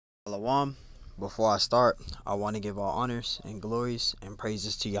Shalom. Before I start, I want to give all honors and glories and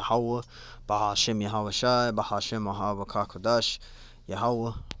praises to Yahweh, Bahashem Yahweh Shai, Bahashem Yahweh Kakodash,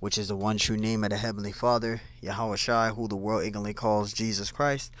 Yahweh, which is the one true name of the Heavenly Father, Yahweh Shai, who the world ignorantly calls Jesus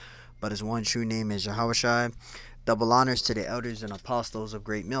Christ, but his one true name is Yahweh Shai. Double honors to the elders and apostles of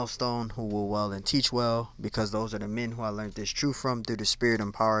Great Millstone, who will well and teach well, because those are the men who I learned this truth from through the spirit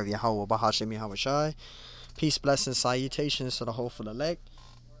and power of Yahweh, Bahashem Yahweh Shai. Peace, blessings, salutations to the hopeful elect.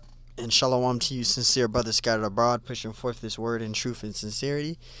 And shalom to you, sincere brothers scattered abroad, pushing forth this word in truth and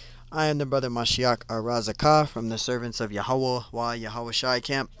sincerity. I am the brother Mashiach Arazakah from the Servants of Yahweh, Yahweh Shai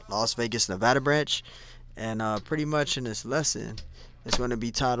Camp, Las Vegas, Nevada branch. And pretty much in this lesson, it's going to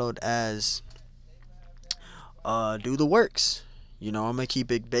be titled as Do the Works. I'm going to keep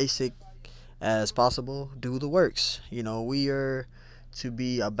it basic as possible. Do the works. We are to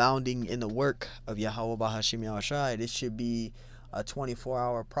be abounding in the work of Yahweh Bahashim Yahweh Shai. This should be a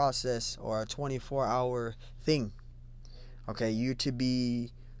 24-hour process or a 24-hour thing. Okay, you're to be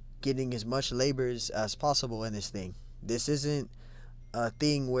getting as much labors as possible in this thing. This isn't a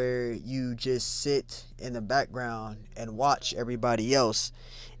thing where you just sit in the background and watch everybody else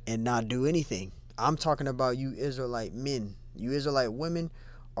and not do anything. I'm talking about you Israelite men. You Israelite women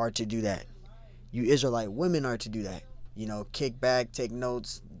are to do that. You Israelite women are to do that. Kick back, take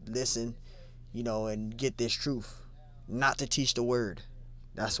notes, listen, and get this truth. Not to teach the word.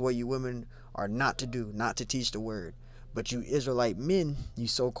 That's what you women are not to do, not to teach the word. But you Israelite men, you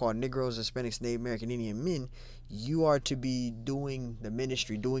so-called Negroes, Hispanics, Native American Indian men, you are to be doing the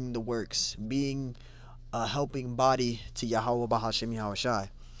ministry, doing the works, being a helping body to Yahweh Bahashem Yahweh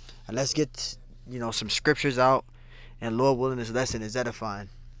Shai. And let's get, some scriptures out, and Lord willing, this lesson is edifying.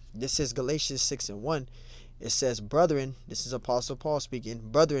 This is Galatians 6:1. It says, brethren, this is Apostle Paul speaking,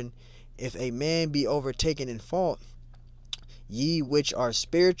 brethren, if a man be overtaken in fault, ye which are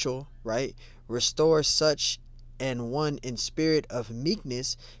spiritual, right, restore such an one in spirit of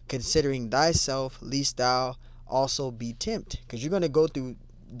meekness, considering thyself, lest thou also be tempted. Because you're going to go through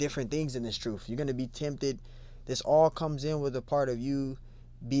different things in this truth. You're going to be tempted. This all comes in with a part of you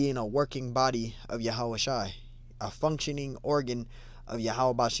being a working body of Yahweh Shai, a functioning organ of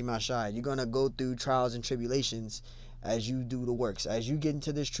Yahweh Bashim Shai. You're going to go through trials and tribulations as you do the works. As you get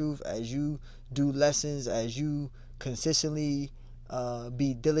into this truth, as you do lessons, as you consistently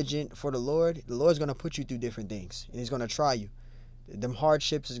be diligent for the Lord's going to put you through different things, and he's going to try you. Them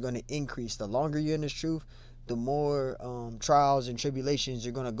hardships is going to increase. The longer you're in this truth, the more trials and tribulations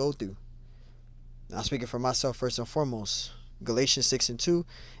you're going to go through. Now, speaking for myself first and foremost, Galatians 6:2,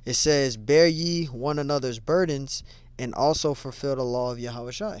 it says, bear ye one another's burdens and also fulfill the law of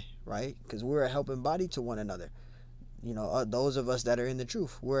Yahweh Shai, right? Because we're a helping body to one another. Those of us that are in the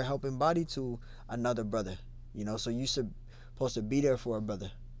truth, we're a helping body to another brother. So you're supposed to be there for a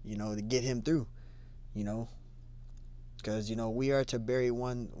brother, to get him through, because, we are to bear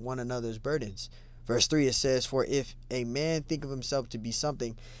one another's burdens. Verse 3, it says, for if a man think of himself to be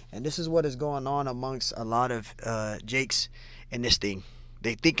something, and this is what is going on amongst a lot of Jakes in this thing.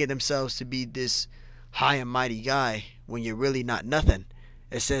 They think of themselves to be this high and mighty guy when you're really not nothing.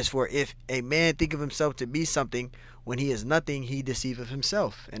 It says, for if a man think of himself to be something when he is nothing, he deceiveth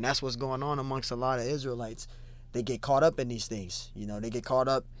himself. And that's what's going on amongst a lot of Israelites. They get caught up in these things. They get caught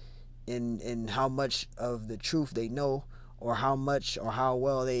up in how much of the truth they know, or how much or how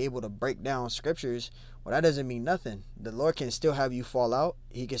well they're able to break down scriptures. Well, that doesn't mean nothing. The Lord can still have you fall out.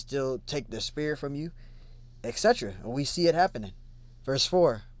 He can still take the spirit from you, etc. And we see it happening. Verse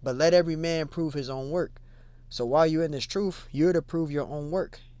 4, but let every man prove his own work. So while you're in this truth, you're to prove your own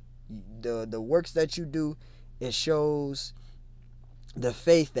work. The works that you do, it shows the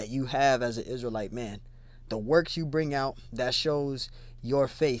faith that you have as an Israelite man. The works you bring out, that shows your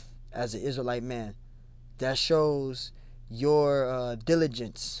faith as an Israelite man. That shows your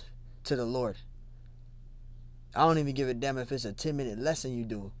diligence to the Lord. I don't even give a damn if it's a 10-minute lesson you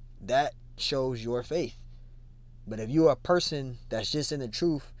do. That shows your faith. But if you're a person that's just in the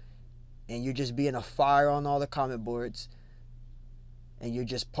truth, and you're just being a fire on all the comment boards, and you're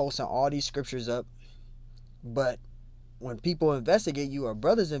just posting all these scriptures up, but when people investigate you, or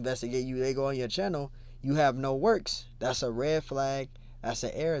brothers investigate you, they go on your channel, you have no works, that's a red flag. That's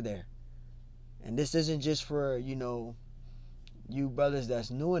an error there. And this isn't just for, you brothers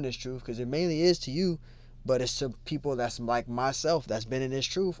that's new in this truth, because it mainly is to you, but it's to people that's like myself, that's been in this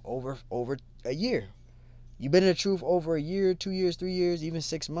truth over a year. You've been in the truth over a year, 2 years, 3 years, even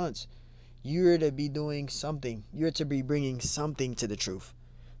 6 months. You're to be doing something. You're to be bringing something to the truth.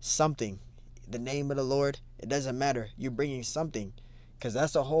 Something. The name of the Lord, it doesn't matter. You're bringing something, because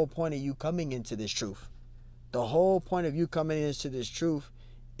that's the whole point of you coming into this truth. The whole point of you coming into this truth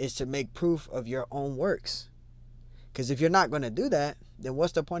is to make proof of your own works. Because if you're not going to do that, then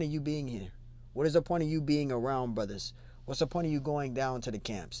what's the point of you being here? What is the point of you being around brothers? What's the point of you going down to the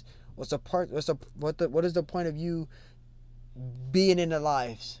camps? What is the point of you being in their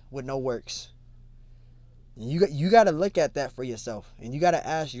lives with no works? You got to look at that for yourself, and you got to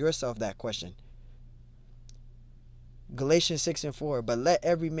ask yourself that question. Galatians 6:4, but let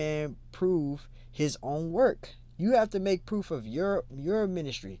every man prove his own work. You have to make proof of your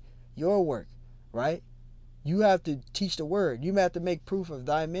ministry, your work, right? You have to teach the word. You have to make proof of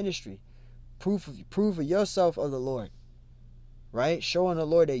thy ministry, proof of yourself of the Lord, right? Showing the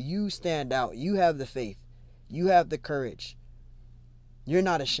Lord that you stand out. You have the faith. You have the courage. You're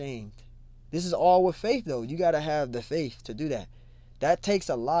not ashamed. This is all with faith, though. You got to have the faith to do that. That takes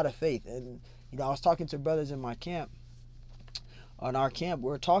a lot of faith. And, I was talking to brothers in my camp. On our camp, we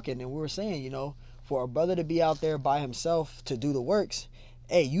were talking and we were saying, for a brother to be out there by himself to do the works,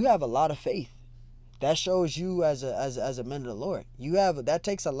 hey, you have a lot of faith. That shows you as a man of the Lord. That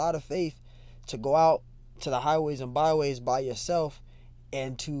takes a lot of faith to go out to the highways and byways by yourself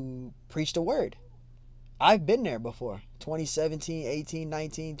and to preach the word. I've been there before. 2017, 18,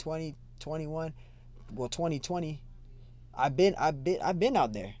 19, 20, 21, 2020. I've been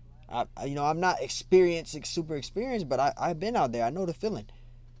out there. I'm not super experienced, but I've been out there. I know the feeling,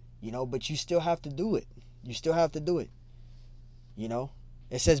 but you still have to do it. You still have to do it.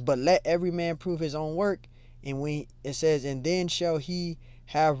 It says, but let every man prove his own work. And it says, and then shall he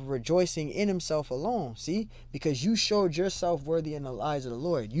have rejoicing in himself alone. See, because you showed yourself worthy in the eyes of the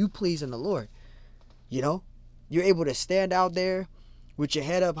Lord. You pleasing the Lord. You're able to stand out there with your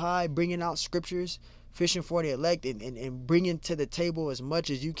head up high, bringing out scriptures, fishing for the elect, and bringing to the table as much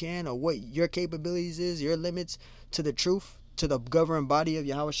as you can, or what your capabilities is, your limits to the truth, to the governing body of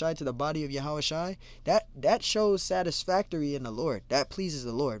Yahushua, to the body of Yahushua. That shows satisfactory in the Lord. That pleases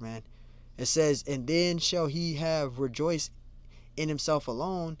the Lord, man. It says, and then shall he have rejoiced in himself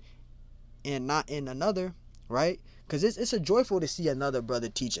alone and not in another, right? Because it's a joyful to see another brother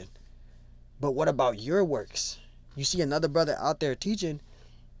teaching. But what about your works? You see another brother out there teaching,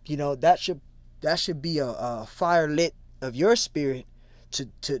 that should be a fire lit of your spirit to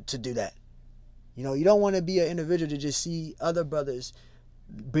do that. You don't want to be an individual to just see other brothers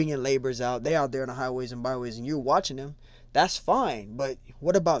bringing laborers out. They out there on the highways and byways and you're watching them. That's fine. But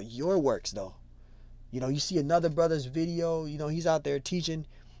what about your works, though? You see another brother's video, he's out there teaching,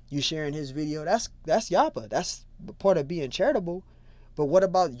 you sharing his video. That's Yapa. That's part of being charitable. But what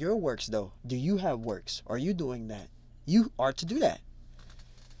about your works, though? Do you have works? Are you doing that? You are to do that.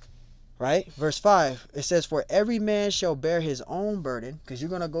 Right? Verse 5, it says, for every man shall bear his own burden, because you're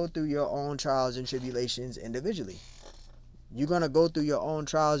going to go through your own trials and tribulations individually. You're going to go through your own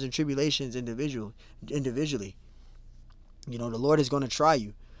trials and tribulations individually. The Lord is going to try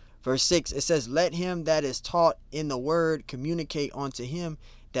you. Verse 6, it says, let him that is taught in the word communicate unto him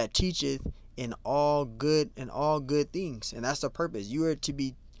that teacheth in all good things. And that's the purpose. You are to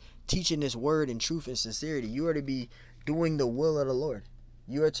be teaching this word in truth and sincerity. You are to be doing the will of the Lord.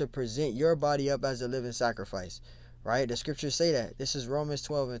 You are to present your body up as a living sacrifice, right? The scriptures say that. This is Romans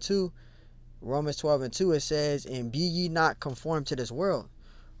 12:2. Romans 12:2, it says, and be ye not conformed to this world,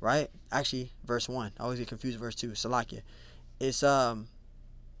 right? Actually, verse 1. I always get confused with verse 2. Salakia. It's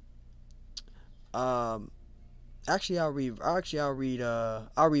actually I'll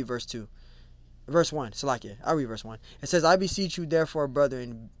read verse 2. Verse 1. Salakia. I'll read verse 1. It says, I beseech you therefore,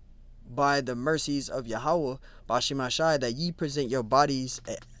 brethren, by the mercies of Yahweh, Bashim Ashai, that ye present your bodies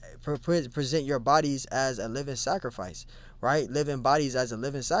as a living sacrifice, right? Living bodies as a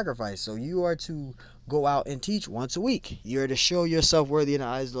living sacrifice. So you are to go out and teach once a week. You are to show yourself worthy in the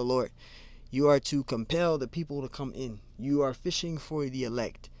eyes of the Lord. You are to compel the people to come in. You are fishing for the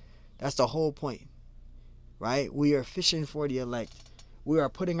elect. That's the whole point, right? We are fishing for the elect. We are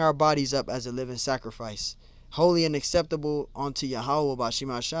putting our bodies up as a living sacrifice, holy and acceptable unto Yahweh Bashim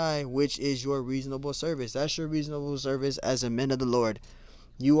Ashai, which is your reasonable service. That's your reasonable service as a man of the Lord.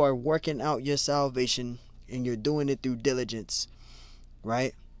 You are working out your salvation and you're doing it through diligence,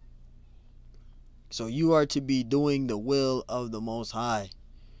 right? So you are to be doing the will of the Most High.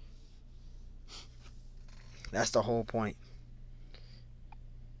 That's the whole point.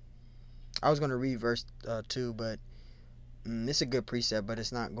 I was going to read verse 2, but it's a good precept, but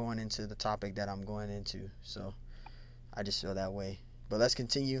it's not going into the topic that I'm going into. So I just feel that way. But let's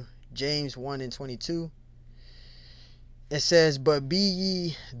continue. James 1:22. It says, but be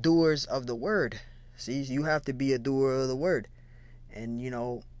ye doers of the word. See, you have to be a doer of the word. And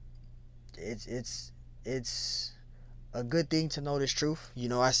it's a good thing to know this truth.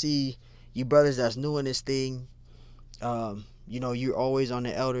 I see you brothers that's new in this thing. you're always on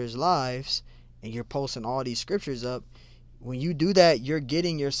the elders' lives and you're posting all these scriptures up. When you do that, you're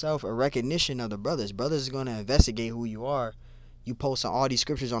getting yourself a recognition of the brothers. Brothers are going to investigate who you are. You posting all these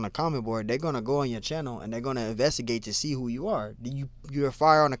scriptures on the comment board, they're going to go on your channel and they're going to investigate to see who you are. You're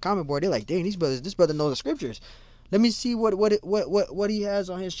fire on the comment board. They're like, dang, this brother knows the scriptures. Let me see what he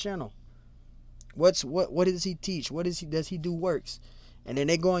has on his channel. What does he teach? Does he do works? And then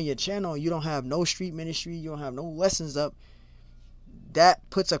they go on your channel, you don't have no street ministry, you don't have no lessons up. That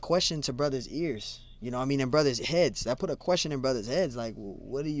puts a question to brothers' ears. In brothers' heads. That put a question in brothers' heads, like,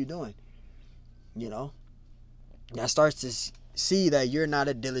 what are you doing? That starts to see that you're not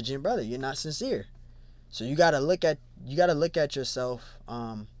a diligent brother. You're not sincere. So you gotta look at yourself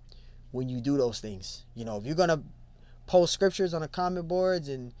when you do those things. If you're gonna post scriptures on the comment boards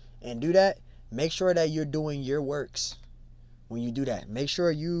and do that, make sure that you're doing your works. When you do that, make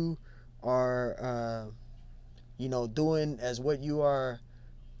sure you are doing as what you are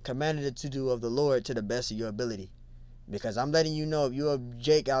commanded to do of the Lord to the best of your ability. Because I'm letting you know, if you're a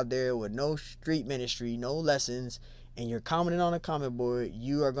Jake out there with no street ministry, no lessons, and you're commenting on a comment board,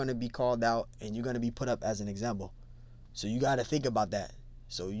 you are going to be called out and you're going to be put up as an example. So you got to think about that.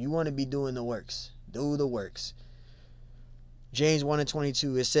 So you want to be doing the works. Do the works. James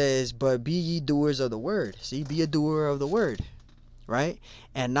 1:22, it says, but be ye doers of the word. See, be a doer of the word, right?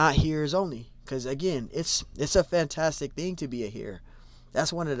 And not hearers only. Because again, it's a fantastic thing to be a hearer.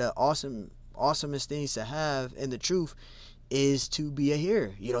 That's one of the awesomest things to have in the truth, is to be a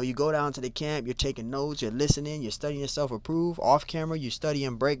hearer. You go down to the camp, you're taking notes, you're listening, you're studying yourself approved. Off camera, you're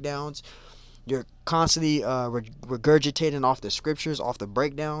studying breakdowns. You're constantly regurgitating off the scriptures, off the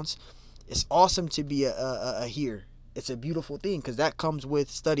breakdowns. It's awesome to be a hearer. It's a beautiful thing, because that comes with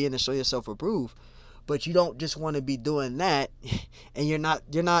studying to show yourself approved. But you don't just want to be doing that and you're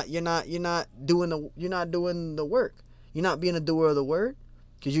not doing the work. You're not being a doer of the word,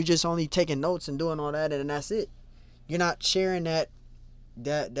 because you're just only taking notes and doing all that, and that's it. You're not sharing that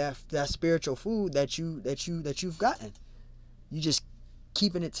spiritual food that you've gotten. You just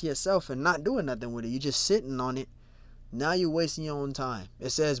keeping it to yourself and not doing nothing with it. You're just sitting on it. Now you're wasting your own time.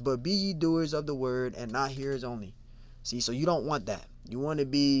 It says, but be ye doers of the word and not hearers only. See, so you don't want that. You want to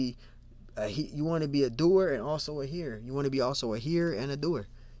be a doer and also a hearer. You want to be also a hearer and a doer.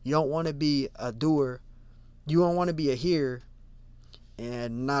 You don't want to be a doer. You don't want to be a hearer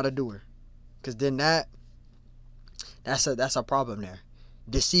and not a doer, because then that's a problem there.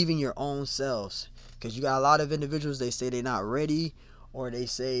 Deceiving your own selves, because you got a lot of individuals, they say they're not ready, or they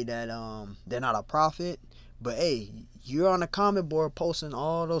say that they're not a prophet. But hey, you're on the comment board posting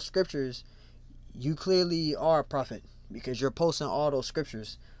all those scriptures. You clearly are a prophet, because you're posting all those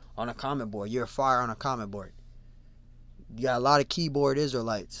scriptures on a comment board. You're a fire on a comment board. You got a lot of keyboard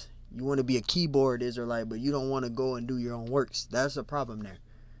Israelites. You want to be a keyboard Israelite, but you don't want to go and do your own works. That's a problem there.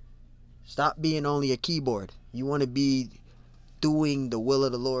 Stop being only a keyboard. You want to be doing the will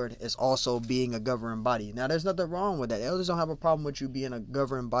of the Lord, as also being a governing body. Now, there's nothing wrong with that. Elders don't have a problem with you being a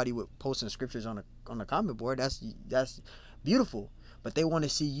governing body with posting scriptures on the comment board. That's beautiful. But they want to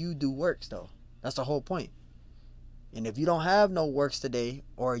see you do works, though. That's the whole point. And if you don't have no works today,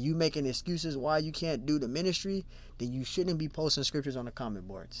 or you making excuses why you can't do the ministry, then you shouldn't be posting scriptures on the comment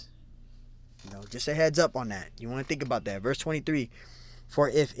boards. Just a heads up on that. You want to think about that. Verse 23, for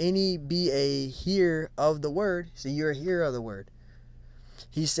if any be a hearer of the word, so you're a hearer of the word.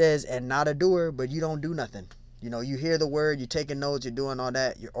 He says, and not a doer, but you don't do nothing. You hear the word, you're taking notes, you're doing all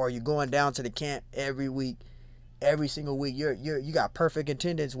that, or you're going down to the camp every week, every single week. You got perfect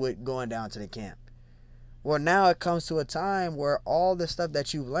attendance with going down to the camp. Well, now it comes to a time where all the stuff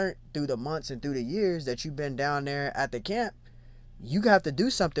that you've learned through the months and through the years that you've been down there at the camp, you have to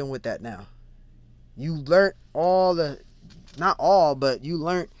do something with that now. You learned not all, but you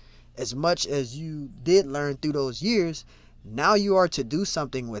learned as much as you did learn through those years. Now you are to do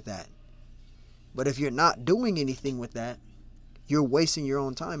something with that. But if you're not doing anything with that, you're wasting your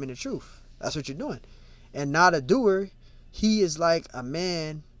own time in the truth. That's what you're doing. And not a doer, he is like a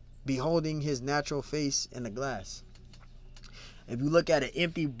man beholding his natural face in a glass. If you look at an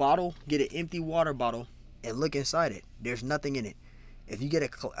empty bottle, get an empty water bottle and look inside it, there's nothing in it. If you get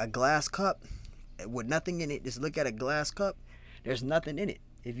a glass cup with nothing in it, just look at a glass cup, there's nothing in it.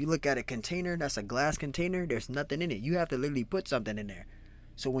 If you look at a container, that's a glass container, there's nothing in it. You have to literally put something in there.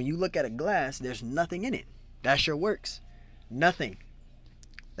 So when you look at a glass, there's nothing in it. That's your works. Nothing.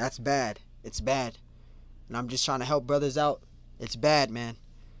 That's bad. It's bad. And I'm just trying to help brothers out. It's bad, man.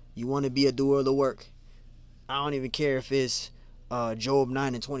 You want to be a doer of the work. I don't even care if it's Job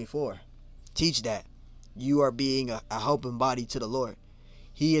 9:24. Teach that. You are being a helping body to the Lord.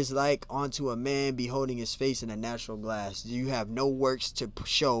 He is like unto a man beholding his face in a natural glass. You have no works to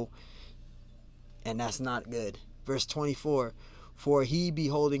show, and that's not good. Verse 24, for he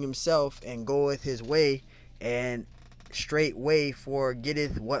beholding himself and goeth his way, and straightway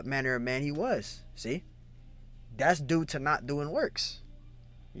forgetteth what manner of man he was. See? That's due to not doing works.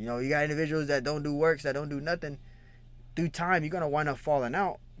 You know, you got individuals that don't do works, that don't do nothing. Through time, you're going to wind up falling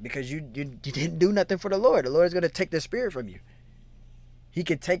out because you didn't do nothing for the Lord. The Lord is going to take the spirit from you. He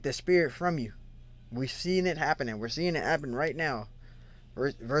could take the spirit from you. We've seen it happening. We're seeing it happen right now.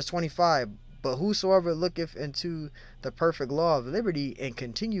 Verse 25, but whosoever looketh into the perfect law of liberty and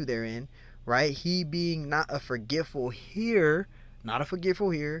continue therein, right? He being not a forgetful hearer,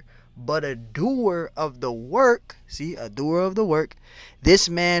 but a doer of the work. See, a doer of the work. This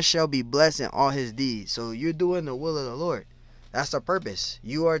man shall be blessed in all his deeds. So you're doing the will of the Lord. That's the purpose.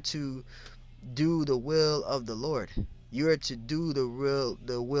 You are to do the will of the Lord. You are to do the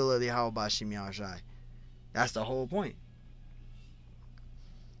will of the Yahweh Bashim Yahushai. That's the whole point.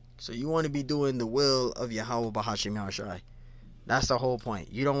 So you want to be doing the will of Yahweh Bashim Yahushai. That's the whole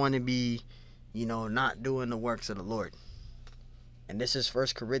point. You don't want to be, not doing the works of the Lord. And this is 1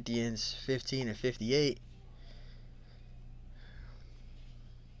 Corinthians 15 and 58.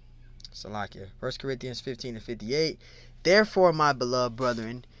 Salakia. 1 Corinthians 15 and 58. Therefore, my beloved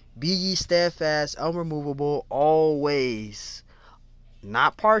brethren, be ye steadfast, unremovable, always,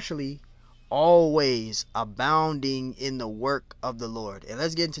 not partially, always abounding in the work of the Lord. And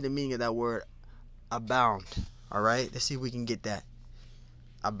let's get into the meaning of that word, abound. All right? Let's see if we can get that.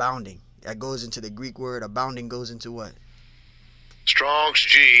 Abounding. That goes into the Greek word. Abounding goes into what? Strong's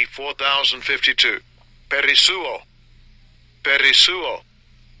G 4052. Perisuo. Perisuo.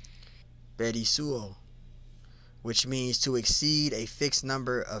 Perisuo, which means to exceed a fixed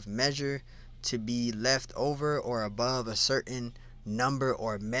number of measure, to be left over or above a certain number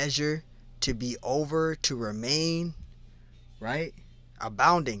or measure, to be over, to remain, right?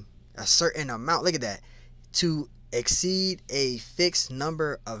 Abounding, a certain amount. Look at that. To exceed a fixed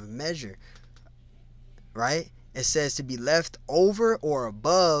number of measure, right? It says to be left over or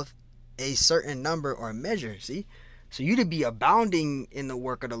above a certain number or measure. See? So you to be abounding in the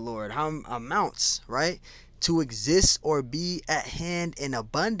work of the Lord. How amounts, right? To exist or be at hand in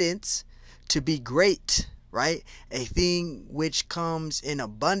abundance, to be great, right? A thing which comes in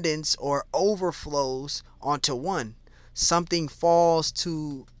abundance or overflows onto one. Something falls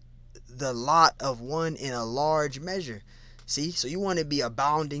to the lot of one in a large measure. See? So you want to be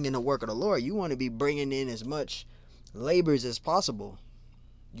abounding in the work of the Lord. You want to be bringing in as much labors as possible.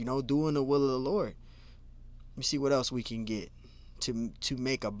 Doing the will of the Lord. Let me see what else we can get. To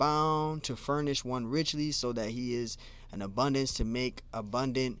make abound, to furnish one richly, so that he is an abundance, to make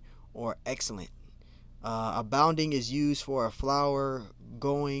abundant or excellent. Abounding is used for a flower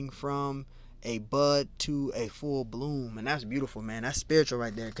going from a bud to a full bloom. And that's beautiful, man. That's spiritual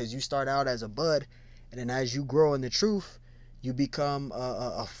right there, because you start out as a bud, and then as you grow in the truth, you become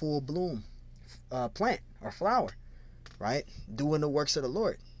a full bloom plant or flower, right? Doing the works of the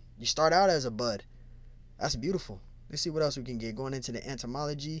Lord. You start out as a bud. That's beautiful. Let's see what else we can get. Going into the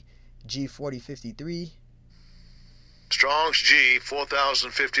entomology, G4053. Strong's G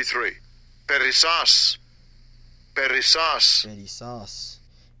 4053. Perisas. Perisas. Perisas.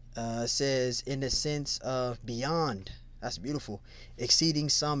 It says in the sense of beyond. That's beautiful. Exceeding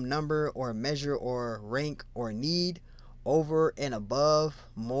some number or measure or rank or need, over and above,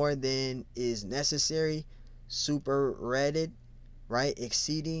 more than is necessary, superadded, right?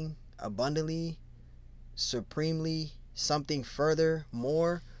 Exceeding, abundantly, supremely, something further,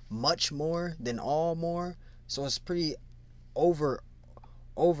 more, much more than all more. So it's pretty over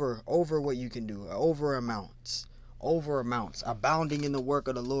what you can do. Over amounts, abounding in the work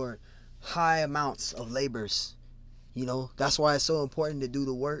of the Lord, high amounts of labors. That's why it's so important to do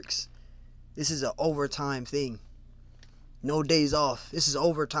the works. This is an overtime thing. No days off. This is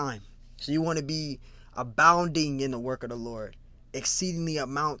overtime. So you want to be abounding in the work of the Lord, exceedingly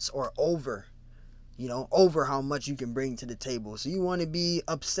amounts or over. Over how much you can bring to the table. So you want to be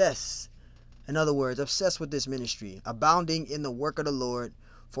obsessed. In other words, obsessed with this ministry. Abounding in the work of the Lord,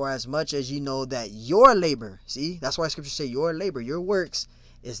 for as much as you know that your labor, see, that's why scripture say your labor, your works,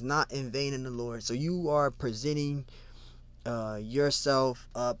 is not in vain in the Lord. So you are presenting yourself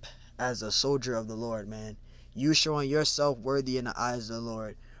up as a soldier of the Lord, man. You showing yourself worthy in the eyes of the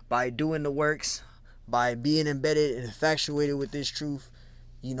Lord. By doing the works, by being embedded and infatuated with this truth,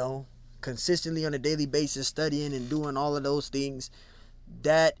 consistently on a daily basis, studying and doing all of those things,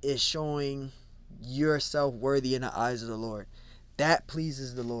 that is showing yourself worthy in the eyes of the Lord. That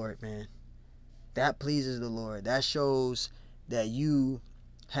pleases the Lord, man. That pleases the Lord. That shows that you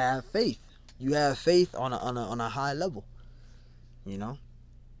have faith. You have faith on a high level. You know,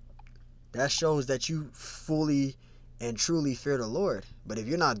 that shows that you fully and truly fear the Lord. But if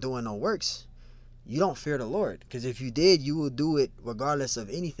you're not doing no works, you don't fear the Lord. Because if you did, you would do it regardless of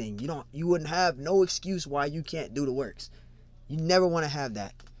anything. You wouldn't have no excuse why you can't do the works. You never want to have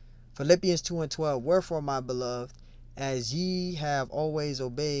that. Philippians 2:12, wherefore, my beloved, as ye have always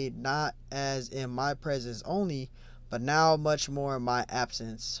obeyed, not as in my presence only, but now much more in my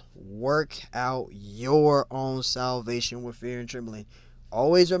absence, work out your own salvation with fear and trembling.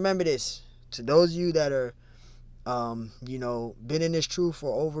 Always remember this. To those of you that are, been in this truth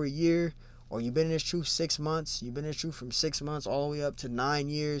for over a year, or you've been in this truth 6 months, you've been in this truth from 6 months all the way up to 9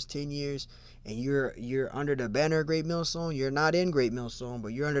 years, 10 years, and you're under the banner of Great Millstone. You're not in Great Millstone, but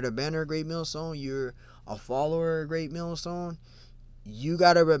you're under the banner of Great Millstone. You're a follower of Great Millstone. You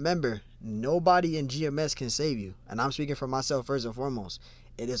got to remember, nobody in GMS can save you. And I'm speaking for myself first and foremost.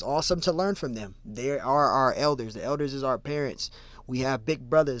 It is awesome to learn from them. They are our elders. The elders is our parents. We have big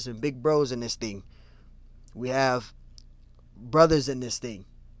brothers and big bros in this thing. We have brothers in this thing.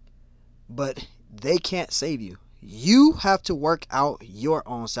 But they can't save you. You have to work out your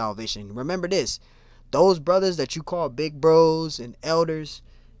own salvation. Remember this. Those brothers that you call big bros and elders,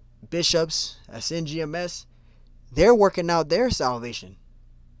 bishops, that's in GMS, they're working out their salvation.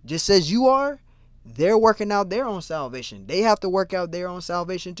 Just as you are, they're working out their own salvation. They have to work out their own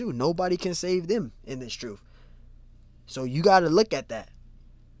salvation too. Nobody can save them in this truth. So you got to look at that.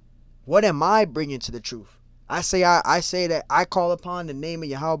 What am I bringing to the truth? I say that I call upon the name of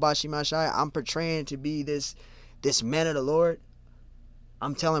Yahweh Bashim Ashai. I'm portraying to be this man of the Lord.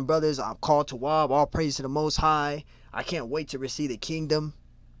 I'm telling brothers, I'm called to Wab, all praise to the Most High. I can't wait to receive the kingdom.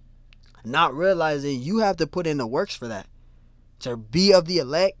 Not realizing you have to put in the works for that. To be of the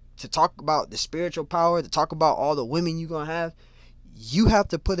elect, to talk about the spiritual power, to talk about all the women you're going to have, you have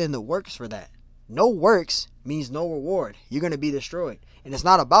to put in the works for that. No works means no reward. You're going to be destroyed. And it's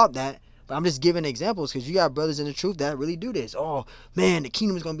not about that. But I'm just giving examples because you got brothers in the truth that really do this. Oh, man, the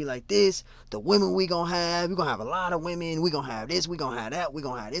kingdom is going to be like this. The women we're going to have a lot of women. We're going to have this. We're going to have that. We're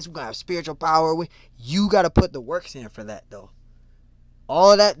going to have this. We're going to have spiritual power. You got to put the works in for that, though.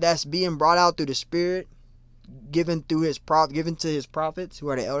 All of that's being brought out through the Spirit, given to his prophets, who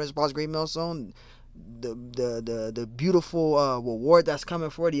are the elders, Boss Great Millstone. The beautiful reward that's coming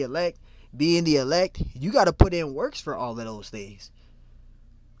for the elect, being the elect. You got to put in works for all of those things.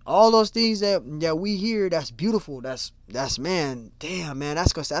 All those things that we hear, that's beautiful. That's man, damn man,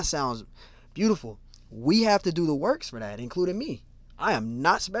 that sounds beautiful. We have to do the works for that, including me. I am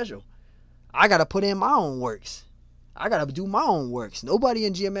not special. I gotta put in my own works. I gotta do my own works. Nobody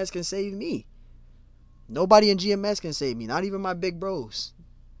in GMS can save me. Nobody in GMS can save me. Not even my big bros.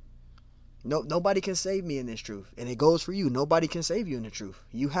 Nobody can save me in this truth. And it goes for you. Nobody can save you in the truth.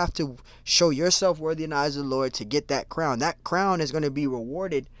 You have to show yourself worthy in the eyes of the Lord to get that crown. That crown is going to be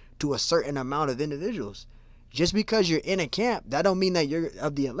rewarded to a certain amount of individuals. Just because you're in a camp, that don't mean that you're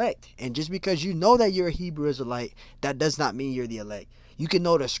of the elect. And just because you know that you're a Hebrew Israelite, that does not mean you're the elect. You can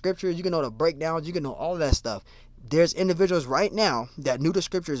know the scriptures, you can know the breakdowns, you can know all of that stuff. There's individuals right now that knew the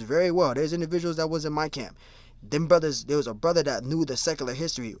scriptures very well. There's individuals that was in my camp. Them brothers, there was a brother that knew the secular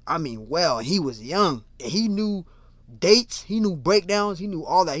history. I mean, well, he was young. And he knew dates. He knew breakdowns. He knew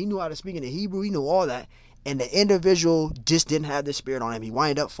all that. He knew how to speak in the Hebrew. He knew all that. And the individual just didn't have the Spirit on him. He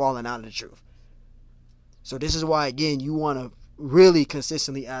winded up falling out of the truth. So this is why, again, you want to really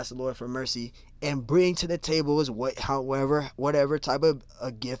consistently ask the Lord for mercy and bring to the table is whatever type of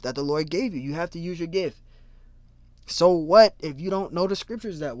a gift that the Lord gave you. You have to use your gift. So what if you don't know the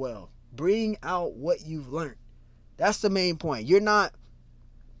scriptures that well? Bring out what you've learned. That's the main point. You're not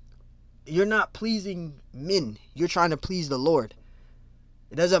pleasing men. You're trying to please the Lord.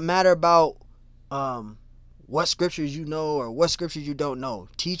 It doesn't matter about what scriptures you know or what scriptures you don't know.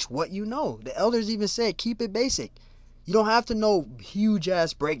 Teach what you know. The elders even said, keep it basic. You don't have to know huge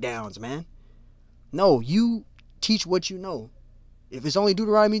ass breakdowns, man. No, you teach what you know. If it's only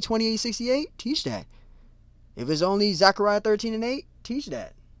Deuteronomy 28:68, teach that. If it's only Zechariah 13:8, teach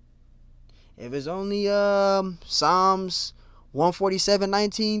that. If it's only Psalms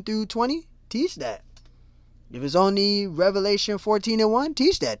 147:19 through 20, teach that. If it's only Revelation 14:1,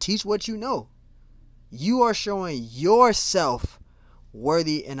 teach that. Teach what you know. You are showing yourself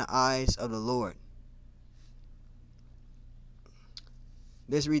worthy in the eyes of the Lord.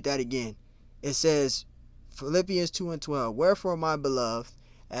 Let's read that again. It says, Philippians 2:12, wherefore, my beloved,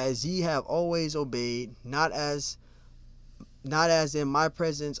 as ye have always obeyed, not as in my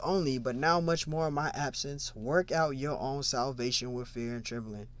presence only, but now much more in my absence, work out your own salvation with fear and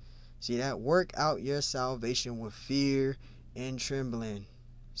trembling. See that? Work out your salvation with fear and trembling.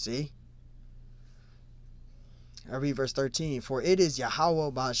 See? I read verse 13. For it is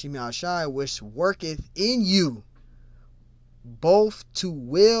Yahweh Bahashim Yahushai which worketh in you both to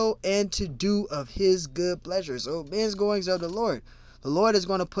will and to do of his good pleasure. So men's goings of the Lord. The Lord is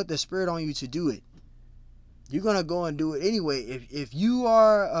going to put the Spirit on you to do it. You're going to go and do it anyway. If you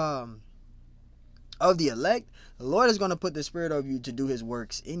are of the elect, the Lord is going to put the Spirit of you to do his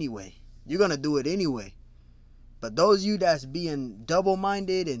works anyway. You're going to do it anyway. But those of you that's being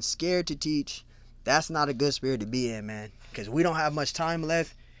double-minded and scared to teach, that's not a good spirit to be in, man. Because we don't have much time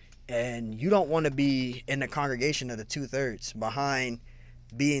left. And you don't want to be in the congregation of the 2/3 behind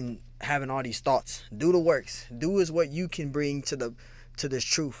having all these thoughts. Do the works. Do is what you can bring to this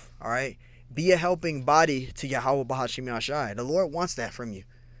truth. All right. Be a helping body to Yahweh Bahashim Yahushai. The Lord wants that from you.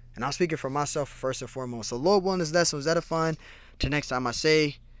 And I'm speaking for myself first and foremost. So Lord willing, this lesson was edifying. Till next time I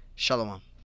say, Shalom.